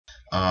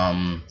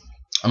Um,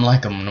 I'm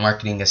like a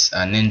marketing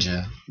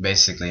ninja,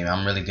 basically.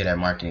 I'm really good at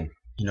marketing,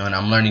 and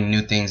I'm learning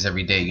new things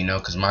every day,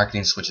 because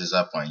marketing switches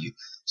up on you.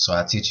 So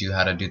I teach you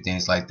how to do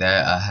things like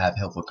that. I have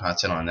helpful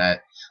content on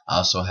that. I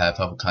also have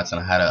helpful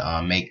content on how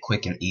to make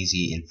quick and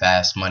easy and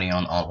fast money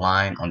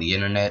online on the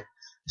internet,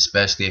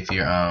 especially if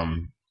you're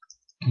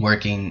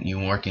working, you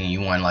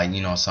want, like,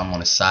 some on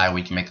the side where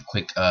you can make a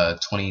quick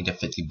 20 to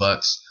 50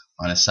 bucks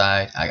on the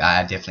side.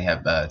 I definitely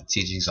have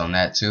teachings on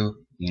that too,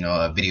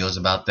 videos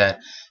about that.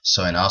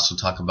 So, and I also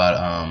talk about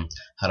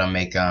how to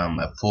make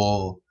a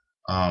full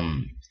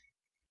um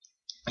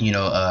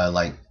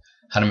like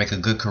how to make a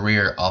good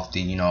career off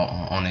the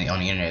on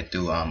the internet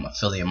through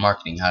affiliate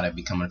marketing, how to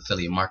become an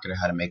affiliate marketer,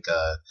 how to make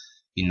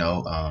you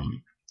know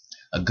um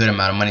a good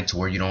amount of money to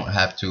where you don't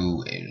have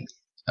to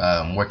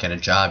work at a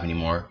job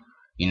anymore.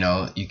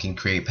 You can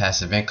create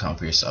passive income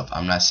for yourself.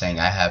 I'm not saying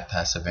I have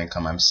passive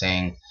income. I'm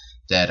saying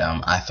that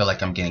I feel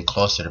like I'm getting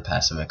closer to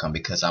passive income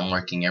because I'm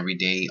working every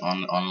day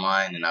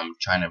online, and I'm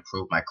trying to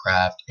improve my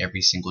craft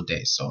every single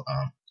day. So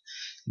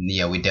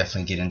yeah, we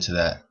definitely get into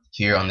that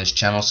here on this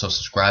channel. So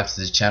subscribe to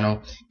this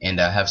channel, and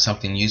have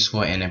something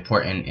useful and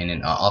important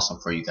and awesome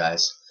for you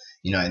guys.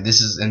 And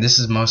this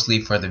is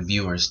mostly for the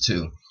viewers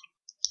too.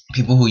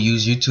 People who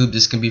use YouTube,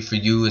 this can be for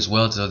you as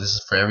well. So this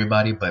is for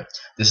everybody, but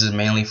this is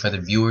mainly for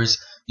the viewers.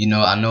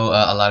 I know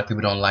a lot of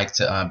people don't like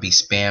to be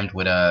spammed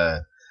with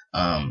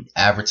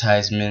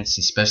advertisements,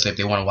 especially if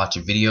they want to watch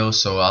a video.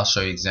 So I'll show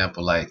you an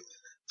example, like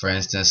for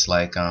instance,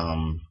 like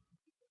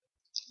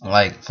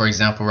for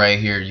example, right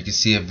here, you can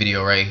see a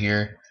video right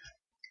here.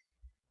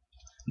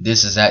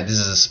 This is a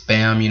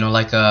spam.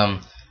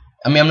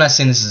 I mean, I'm not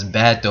saying this is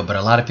bad though, but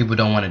a lot of people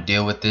don't want to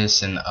deal with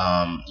this, and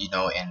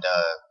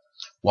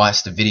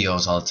watch the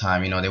videos all the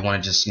time. They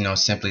want to just,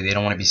 simply, they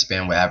don't want to be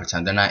spammed with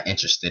advertising. They're not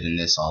interested in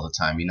this all the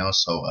time.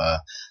 So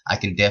I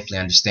can definitely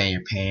understand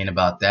your pain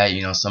about that.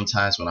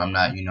 Sometimes when I'm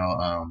not,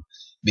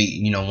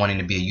 wanting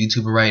to be a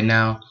YouTuber right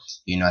now,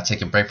 I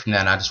take a break from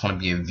that and I just want to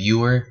be a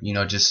viewer.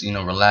 Just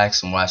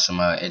relax and watch some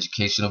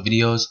educational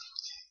videos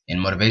and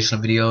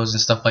motivational videos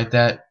and stuff like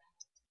that,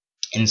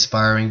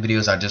 inspiring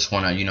videos. I just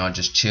want to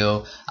just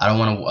chill. I don't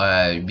want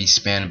to be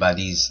spammed by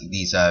these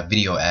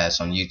video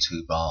ads on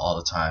YouTube all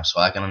the time. So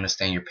I can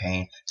understand your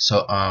pain.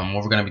 So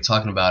what we're going to be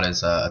talking about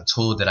is a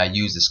tool that I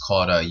use. It's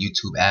called a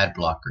YouTube ad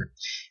blocker.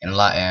 And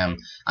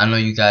I know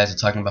you guys are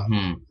talking about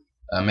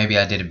maybe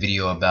I did a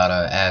video about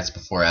ads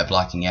before, ad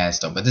blocking ads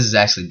though, but this is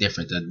actually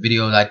different. The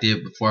video that I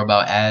did before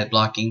about ad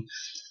blocking,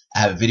 I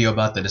have a video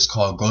about that. It's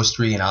called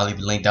Ghostery, and I'll leave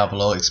a link down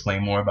below,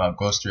 explain more about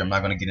Ghostery. I'm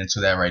not going to get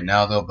into that right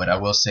now though, but I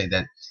will say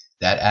that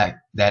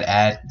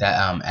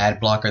ad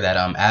blocker, that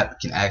app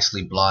can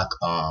actually block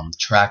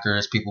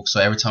trackers, people. So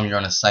every time you're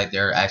on a site,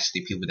 there are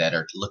actually people that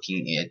are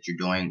looking at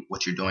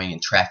what you're doing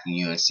and tracking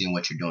you and seeing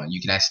what you're doing.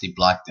 You can actually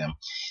block them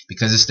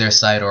because it's their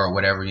site or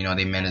whatever,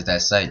 they manage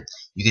that site.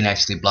 You can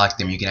actually block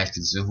them. You can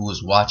actually see who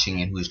is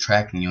watching and who is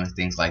tracking you and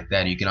things like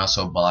that. You can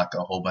also block a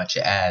whole bunch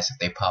of ads if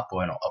they pop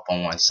up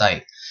on one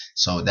site.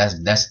 So that's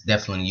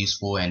definitely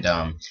useful, and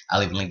I'll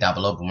leave a link down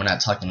below. But we're not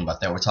talking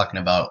about that. We're talking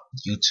about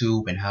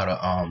YouTube and how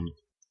to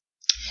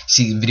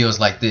see videos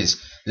like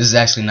this. This is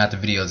actually not the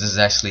videos. This is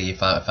actually,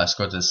 if I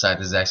scroll to the side,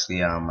 this is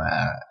actually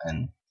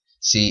and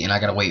see, and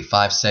I gotta wait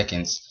 5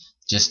 seconds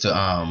just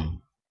to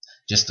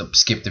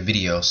skip the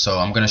video. So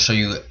I'm gonna show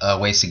you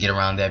ways to get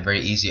around that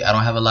very easy. I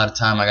don't have a lot of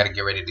time. I gotta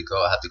get ready to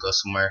go. I have to go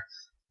somewhere.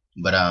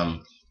 But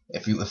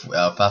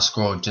if I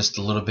scroll just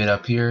a little bit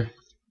up here,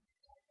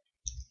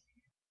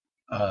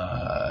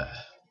 uh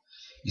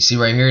you see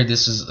right here,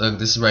 this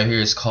is right here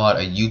is called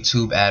a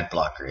YouTube ad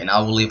blocker, and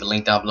I will leave a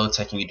link down below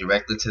taking you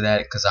directly to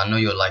that, because I know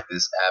you'll like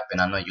this app and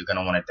I know you're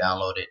gonna want to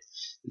download it.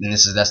 And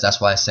that's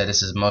why I said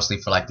this is mostly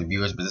for like the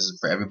viewers, but this is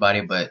for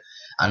everybody. But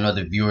I know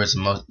the viewers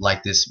most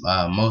like this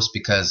most,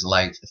 because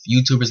like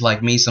YouTubers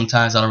like me,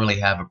 sometimes I don't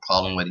really have a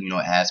problem with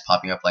ads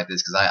popping up like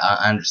this, because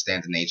I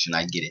understand the nature and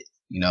I get it.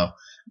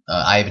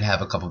 I even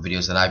have a couple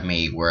videos that I've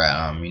made where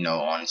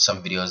on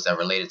some videos that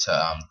related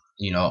to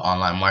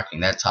online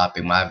marketing, that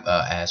topic, my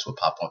ads will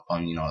pop up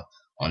on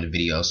the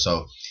video.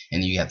 So,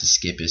 and you have to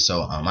skip it.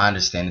 So I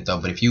understand it though.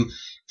 But if you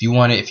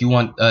want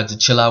to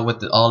chill out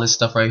with all this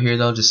stuff right here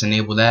though, just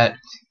enable that.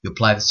 You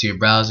apply this to your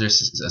browser.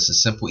 It's a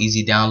simple,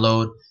 easy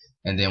download,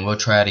 and then we'll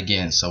try it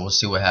again. So we'll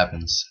see what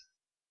happens.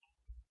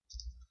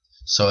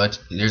 So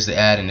there's the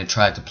ad, and it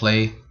tried to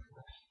play,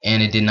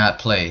 and it did not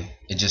play.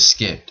 It just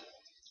skipped.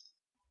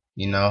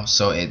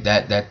 So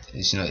that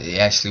is, it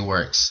actually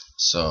works.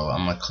 So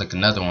I'm gonna click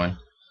another one.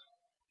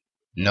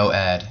 No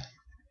ad.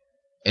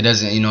 It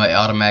doesn't, it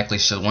automatically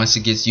shows. Once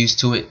it gets used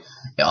to it,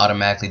 it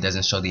automatically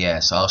doesn't show the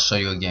ad. So I'll show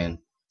you again.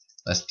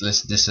 Let's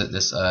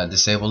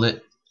disable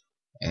it,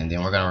 and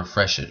then we're gonna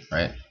refresh it,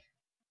 right?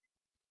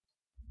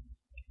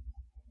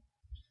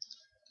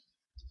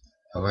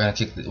 We're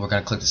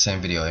gonna click the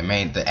same video.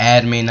 The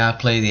ad may not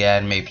play, the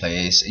ad may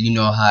play. You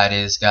know how it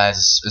is, guys.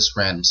 It's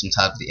random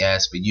sometimes, the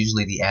ads, but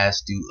usually the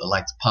ads do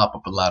like to pop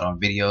up a lot on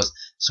videos.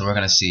 So we're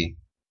gonna see.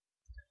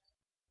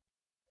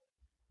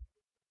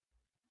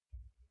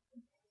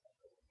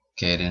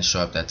 Okay, it didn't show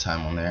up that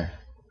time on there.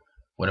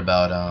 What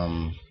about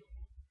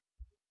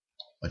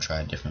we'll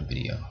try a different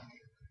video.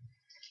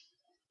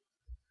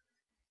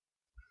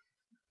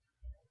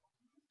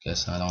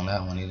 Guess not on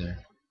that one either.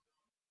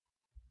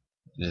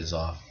 It is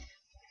off.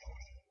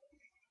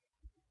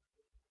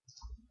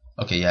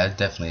 Okay, yeah, it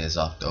definitely is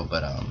off though,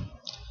 but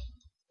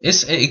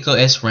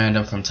it's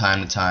random from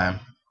time to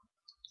time.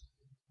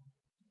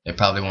 It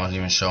probably won't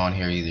even show on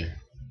here either.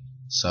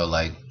 So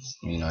like,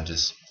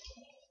 just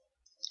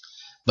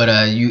but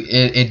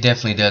it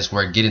definitely does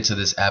work. Get into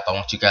this app. I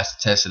want you guys to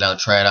test it out,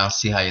 try it out,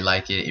 see how you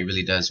like it. It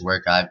really does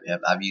work. I've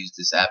used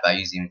this app.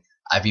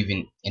 I've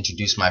even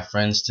introduced my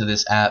friends to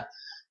this app,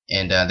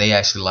 and they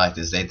actually like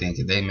this. They think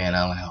man,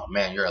 I'm like, oh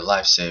man, you're a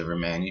lifesaver,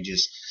 man.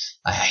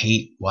 I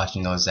hate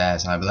watching those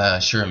ads, and I'd be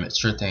like,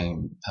 sure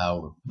thing,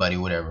 pal, buddy,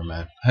 whatever,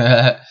 man.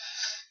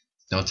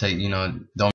 Don't take, don't